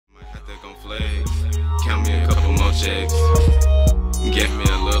legs. Count me a couple more checks. Get me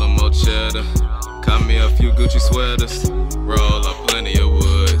a little more cheddar. Cut me a few Gucci sweaters. Roll up plenty of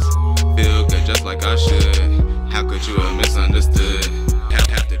woods. Feel good just like I should. How could you have misunderstood?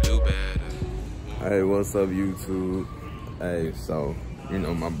 Have to do better. Hey, what's up, YouTube? Hey, so, you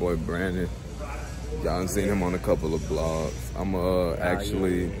know my boy Brandon. Y'all done seen him on a couple of vlogs. I'ma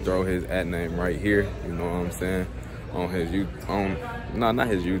actually throw his @name right here, you know what I'm saying? On his not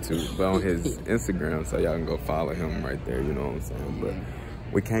his YouTube, but on his Instagram, so y'all can go follow him right there, you know what I'm saying? But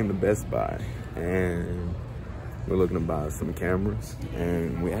we came to Best Buy and we're looking to buy some cameras,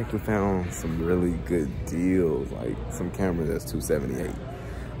 and we actually found some really good deals, like some cameras that's $278.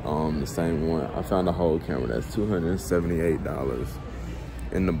 The same one, I found a whole camera that's $278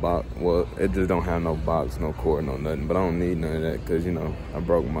 in the box. Well, it just don't have no box, no cord, no nothing, but I don't need none of that because, you know, I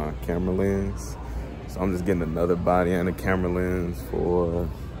broke my camera lens. So I'm just getting another body and a camera lens for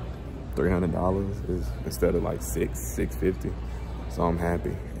 $300 instead of like $650. So I'm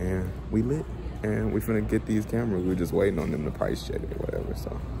happy, and we lit, and we finna get these cameras. We're just waiting on them to price check it or whatever.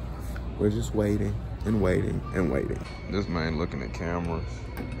 So we're just waiting and waiting and waiting. This man looking at cameras.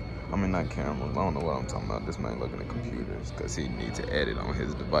 I mean, not cameras. I don't know what I'm talking about. This man looking at computers because he needs to edit on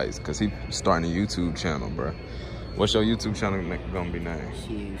his device because he's starting a YouTube channel, bro. What's your YouTube channel gonna be named?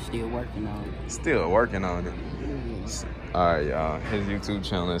 Shit, still working on it. Still working on it. All right, y'all. His YouTube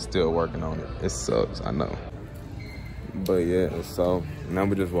channel is still working on it. It sucks, I know. But yeah, so now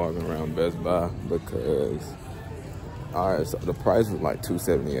we're just walking around Best Buy because, all right, so the price was like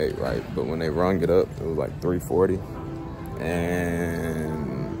 $278, right? But when they rung it up, it was like $340.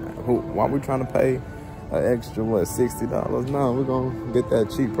 And why we trying to pay an extra, what, $60? No, we're gonna get that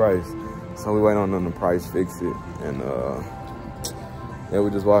cheap price. So we wait on them to price fix it, and yeah, we're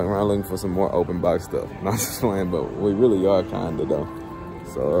just walking around looking for some more open box stuff. Not just playing, but we really are kinda though.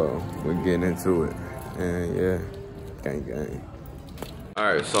 So we're getting into it, and yeah, gang.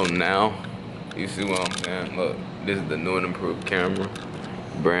 All right, so now you see what I'm saying? Look, this is the new and improved camera.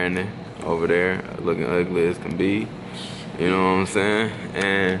 Brandon over there, looking ugly as can be. You know what I'm saying?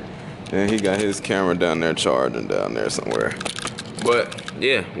 And then he got his camera down there charging down there somewhere. But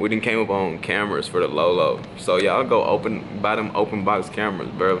yeah, we done came up on cameras for the low. So y'all go buy them open box cameras,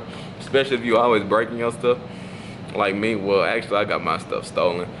 bro. Especially if you always breaking your stuff. Like me, well, actually I got my stuff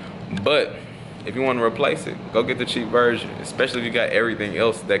stolen. But if you want to replace it, go get the cheap version. Especially if you got everything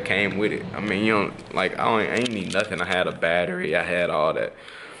else that came with it. I mean, you don't, like, I ain't need nothing. I had a battery, I had all that.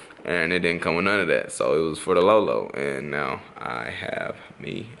 And it didn't come with none of that. So it was for the low. And now I have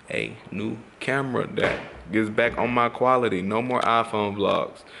me a new camera that gets back on my quality. No more iPhone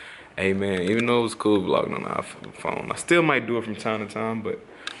vlogs. Hey man, even though it was cool vlogging on the iPhone, I still might do it from time to time, but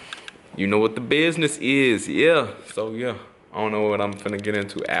you know what the business is, yeah. So yeah, I don't know what I'm finna get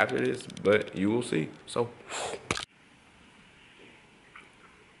into after this, but you will see. So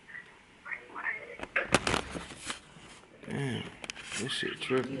damn, this shit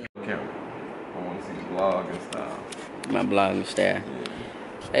tripping. Camera. I wanna see the vlog and style. My blogging style.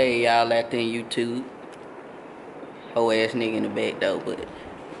 Hey, y'all out there on YouTube. Whole ass nigga in the back though, but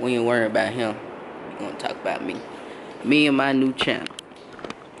we ain't worrying about him. We gonna talk about me. Me and my new channel.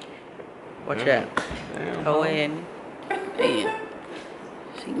 Watch out. Whole ass nigga.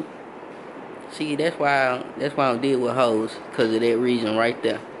 Damn. See, that's why I don't deal with hoes, cause of that reason right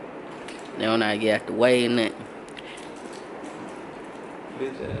there. They don't know get out the way and nothing.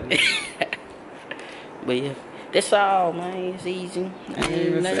 But yeah, that's all, man. It's easy.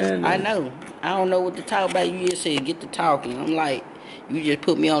 I know. I don't know what to talk about. You just said get to talking. I'm like, you just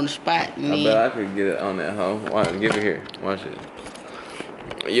put me on the spot, man. I bet I could get it on that hoe. Watch, give it here. Watch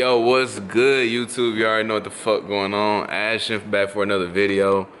it. Yo, what's good, YouTube? You already know what the fuck going on. Ashton back for another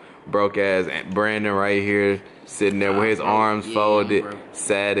video. Broke ass Brandon right here, sitting there with his arms folded,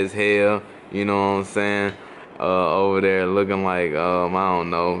 sad as hell. You know what I'm saying? Over there looking like, I don't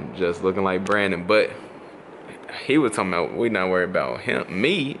know, just looking like Brandon. But he was talking about we not worried about him.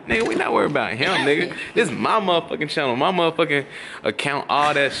 Me? Nigga, we not worried about him, nigga. This is my motherfucking channel, my motherfucking account,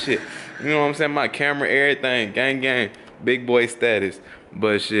 all that shit. You know what I'm saying? My camera, everything, gang, big boy status.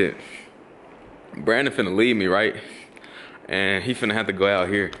 But shit, Brandon finna leave me, right? And he finna have to go out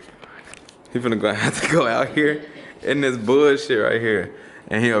here. He finna have to go out here in this bullshit right here.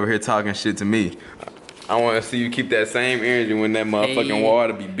 And he over here talking shit to me. I want to see you keep that same energy when that motherfucking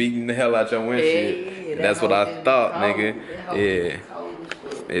water be beating the hell out your windshield. That's what I thought, nigga. Yeah,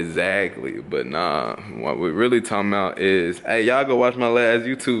 exactly. But nah, what we're really talking about is, hey, y'all go watch my last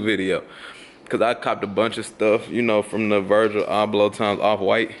YouTube video. Cause I copped a bunch of stuff, you know, from the Virgil Abloh times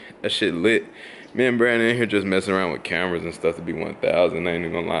Off-White. That shit lit. Me and Brandon in here just messing around with cameras and stuff to be 1,000. I ain't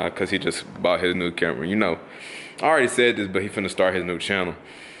even gonna lie, cause he just bought his new camera. You know, I already said this, but he finna start his new channel,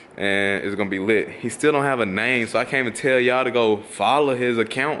 and it's gonna be lit. He still don't have a name, so I can't even tell y'all to go follow his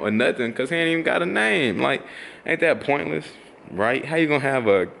account or nothing, cause he ain't even got a name. Like, ain't that pointless, right? How you gonna have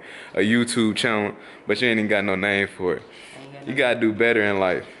a YouTube channel, but you ain't even got no name for it? You gotta do better in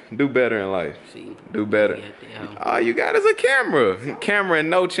life. Do better in life. Do better. All you got is a camera. Camera and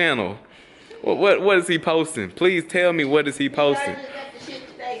no channel. What is he posting? Please tell me, what is he posting?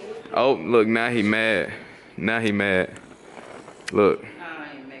 Oh, look, now he mad. Now he mad. Look. I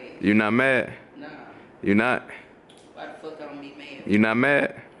ain't mad. You not mad? Nah. You not? Why the fuck I'm be mad? You not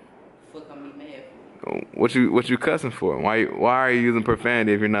mad? Fuck I'm be mad for? What you cussing for? Why are you using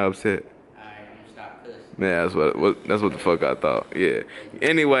profanity if you're not upset? Alright, I'm gonna stop cussing. Yeah, that's what the fuck I thought. Yeah.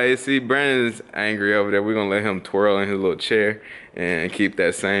 Anyway, see, Brandon's angry over there. We're gonna let him twirl in his little chair and keep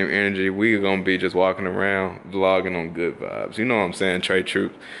that same energy. We're gonna be just walking around, vlogging on good vibes. You know what I'm saying? Trey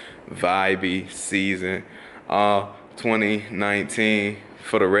Troops, vibey season, 2019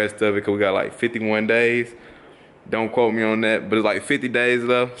 for the rest of it, cause we got like 51 days. Don't quote me on that, but it's like 50 days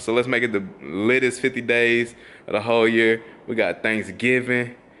left. So let's make it the littest 50 days of the whole year. We got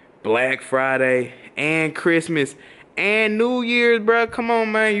Thanksgiving, Black Friday, and Christmas, and New Year's, bro. Come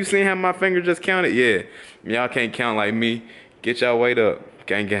on, man. You seen how my finger just counted? Yeah. Y'all can't count like me. Get y'all weight up.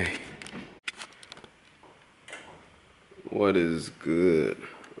 Gang, gang. What is good?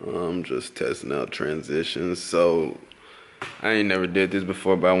 I'm just testing out transitions. So, I ain't never did this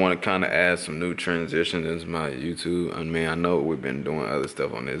before, but I want to kind of add some new transitions into my YouTube. I mean, I know we've been doing other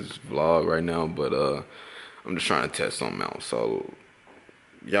stuff on this vlog right now, but I'm just trying to test something out. So,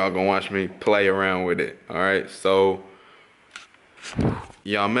 y'all gonna watch me play around with it, all right? So,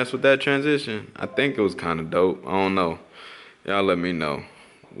 y'all mess with that transition? I think it was kind of dope. I don't know. Y'all let me know.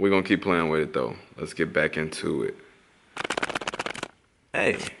 We're gonna keep playing with it, though. Let's get back into it.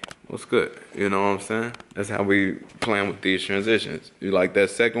 Hey, what's good? You know what I'm saying? That's how we playing with these transitions. You like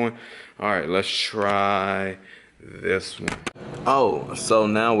that second one? All right, let's try this one. Oh, so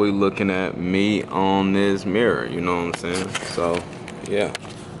now we're looking at me on this mirror. You know what I'm saying? So, yeah,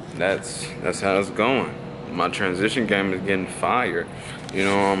 that's how it's going. My transition game is getting fire. You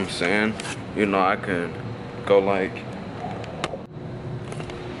know what I'm saying? You know, I can go like,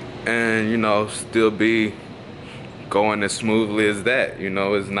 and you know, still be going as smoothly as that. You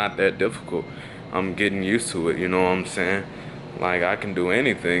know, it's not that difficult. I'm getting used to it. You know what I'm saying? Like, I can do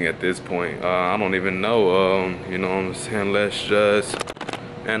anything at this point. I don't even know. You know what I'm saying? Let's just,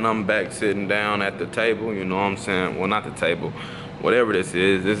 and I'm back sitting down at the table. You know what I'm saying? Well, not the table. Whatever this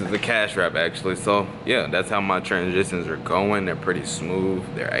is the cash wrap actually. So yeah, that's how my transitions are going. They're pretty smooth.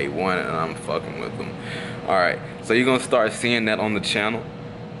 They're A1, and I'm fucking with them. All right, so you're gonna start seeing that on the channel,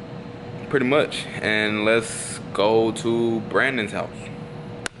 pretty much. And let's go to Brandon's house.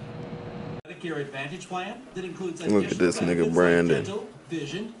 Medicare Advantage plan that includes look at this nigga Brandon. Like dental,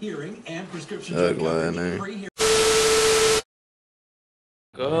 vision, hearing, and prescription drug coverage.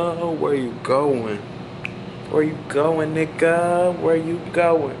 Go, where you going? Where you going, nigga? Where you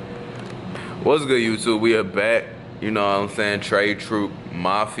going? What's good, YouTube? We are back. You know what I'm saying? Trey Troop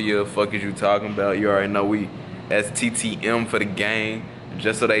Mafia. Fuck is you talking about? You already know we STTM for the gang.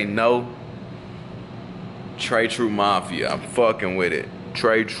 Just so they know, Trey Troop Mafia. I'm fucking with it.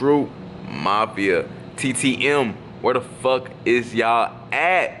 Trey Troop Mafia. TTM. Where the fuck is y'all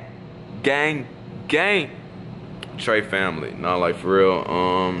at? Gang. Gang. Trey family. Not like for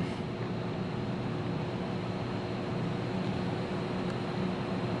real.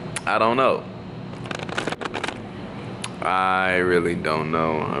 I don't know. I really don't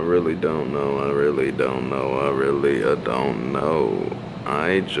know. I really don't know. I really don't know. I really don't know.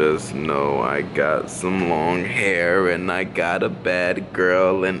 I just know I got some long hair and I got a bad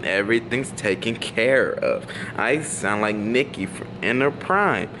girl and everything's taken care of. I sound like Nicki from Inner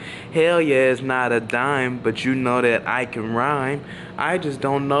Prime. Hell yeah, it's not a dime, but you know that I can rhyme. I just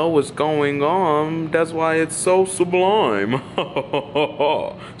don't know what's going on. That's why it's so sublime.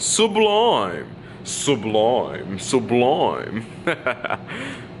 Sublime. Sublime. Sublime.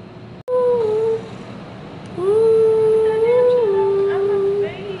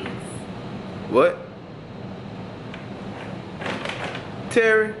 What?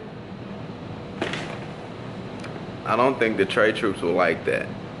 Terry? I don't think the Trey Troops will like that.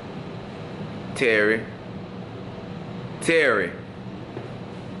 Terry? Terry?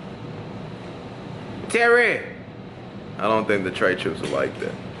 Terry! I don't think the Trey Troops will like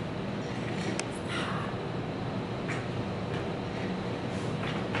that.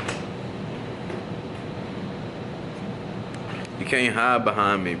 You can't hide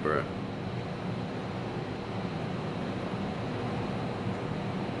behind me, bro.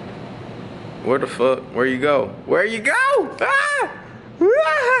 Where the fuck? Where you go? Where you go? Ah!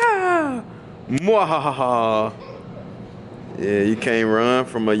 Ah! Mwahaha. Yeah, you can't run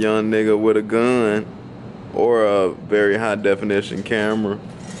from a young nigga with a gun or a very high definition camera.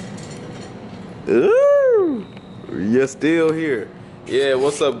 Ooh, you're still here. Yeah,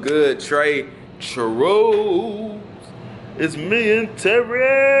 what's up, good Trey Charles? It's me and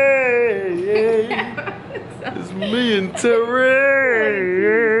Terry. It's me and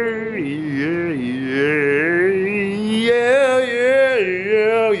Terry. Yeah, yeah, yeah,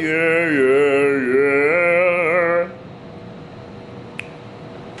 yeah, yeah, yeah,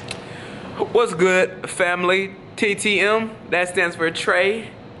 yeah. What's good, family? TTM. That stands for Trey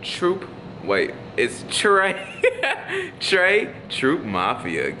Troop. Wait, it's Trey. Trey Troop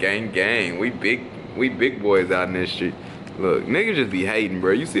Mafia. Gang, gang. We big boys out in this street. Look, niggas just be hating,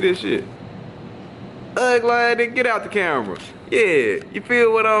 bro. You see this shit? Glad to get out the camera. Yeah, you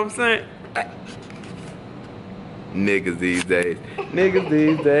feel what I'm saying? Niggas these days. Niggas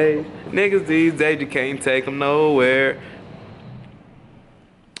these days. Niggas these days, you can't take them nowhere.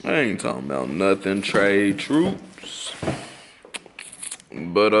 I ain't talking about nothing, Trey Troops.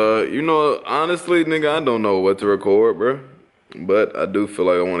 But, you know, honestly, nigga, I don't know what to record, bro. But I do feel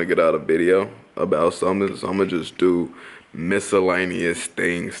like I want to get out a video about something, so I'm gonna just do miscellaneous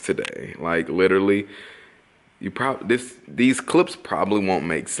things today. Like, literally, these clips probably won't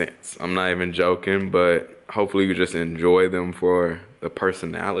make sense. I'm not even joking, but hopefully you just enjoy them for the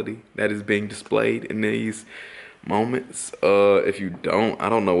personality that is being displayed in these moments. If you don't, I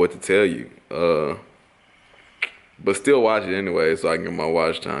don't know what to tell you. But still watch it anyway, so I can get my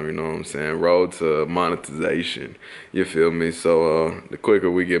watch time, you know what I'm saying? Road to monetization, you feel me? So the quicker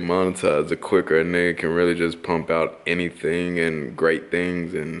we get monetized, the quicker a nigga can really just pump out anything and great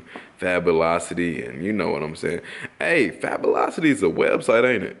things and Fabulosity, and you know what I'm saying? Hey, Fabulosity is a website,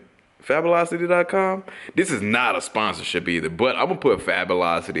 ain't it? Fabulosity.com. This is not a sponsorship either, but I'm gonna put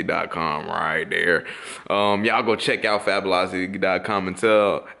Fabulosity.com right there. Y'all go check out Fabulosity.com and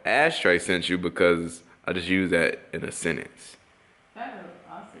tell Ashtray sent you, because I just use that in a sentence.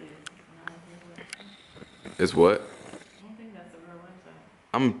 It's what? I don't think that's a real website.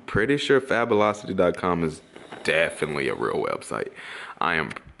 I'm pretty sure Fabulosity.com is definitely a real website.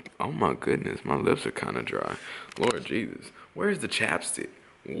 Oh my goodness, my lips are kind of dry. Lord Jesus, where's the chapstick?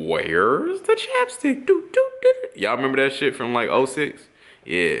 Where's the chapstick? Y'all remember that shit from like 06?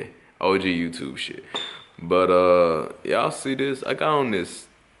 Yeah, OG YouTube shit. But y'all see this? I got on this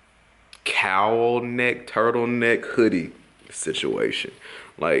turtleneck hoodie situation.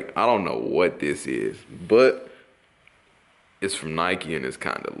 Like, I don't know what this is, but it's from Nike and it's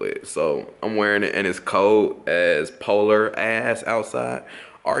kind of lit. So I'm wearing it, and it's cold as polar ass outside,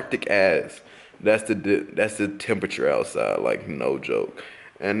 Arctic ass. That's the temperature outside, like, no joke.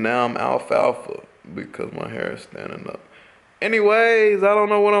 And now I'm alfalfa because my hair is standing up. Anyways, I don't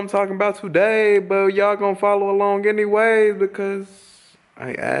know what I'm talking about today, but y'all gonna follow along anyways because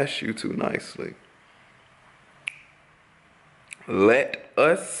I asked you to nicely. Let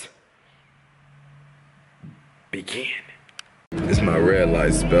us begin. It's my red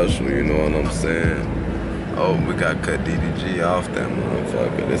light special, you know what I'm saying? Oh, we got cut DDG off that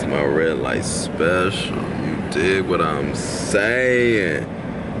motherfucker. This my red light special. You dig what I'm saying?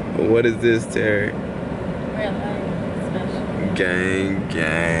 What is this, Terry? Red light special. Gang,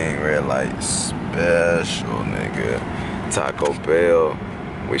 gang, red light special, nigga. Taco Bell.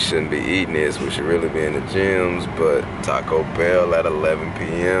 We shouldn't be eating this. We should really be in the gyms, but Taco Bell at 11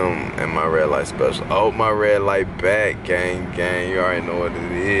 p.m. and my red light special. Oh, my red light back, gang, gang. You already know what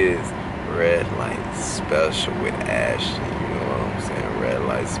it is. Red light special with Ashley. You know what I'm saying? Red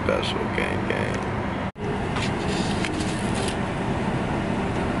light special, gang, gang.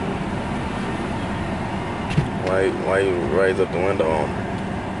 Why you raise up the window on her?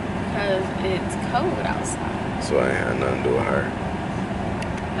 Because it's cold outside. So I ain't had nothing to do with her.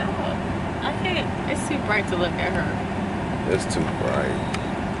 No, I can't. It's too bright to look at her. It's too bright,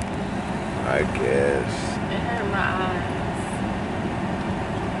 I guess. It hurt my eyes.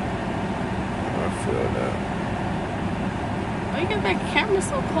 I feel that. Why you got that camera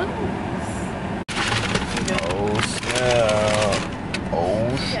so close? Oh snap!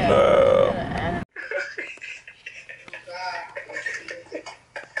 Oh snap!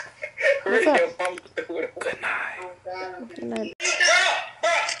 What's up? Good night. Good night.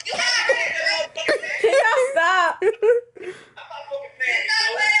 Can y'all stop?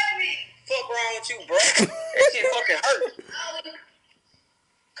 Fuck wrong with you, bro? That shit fucking hurt.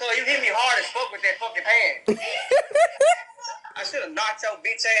 Cause you hit me hard as fuck with that fucking hand. I should have knocked your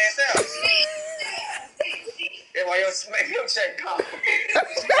bitch ass out. That's why your milkshake cold.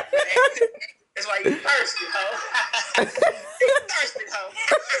 thirsty hoe. You thirsty hoe.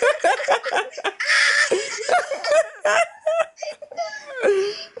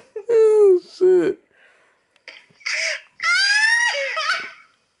 Oh, shit.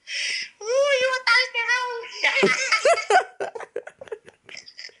 Ooh, you a thirsty hoe.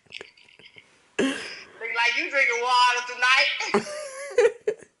 Look like you drinking water tonight.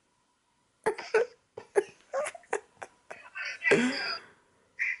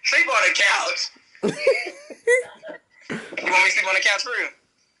 Sleep on the couch. You want me to sleep on the couch for real?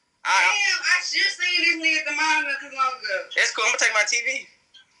 Damn, I should have seen this nigga at the mall not too long ago. It's cool. I'm gonna take my TV.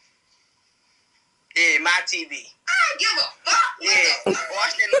 Yeah, my TV. I don't give a fuck. Yeah,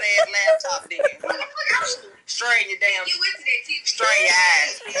 watch that last laptop then. Strain your damn. You went to that TV. Strain your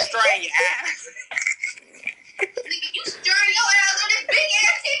eyes. Strain your eyes. Nigga, you strain your eyes on this big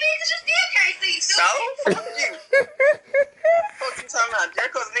ass TV because you still can't see. So? Fuck you. What you talking about? Just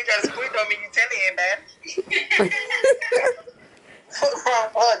because a nigga got a squeak on me, you tell him, man. What's wrong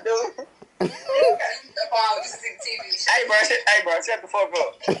with her, dude? Hey, bro, shut the fuck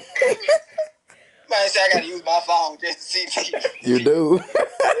up. Man, say I gotta use my phone just to see TV. You do.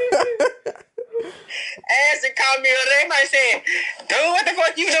 Ask and call me the other day, might say, dude, what the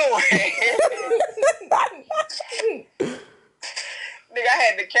fuck you doing? Nigga, I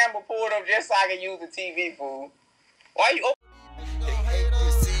had the camera pulled up just so I could use the TV, fool. Why you open?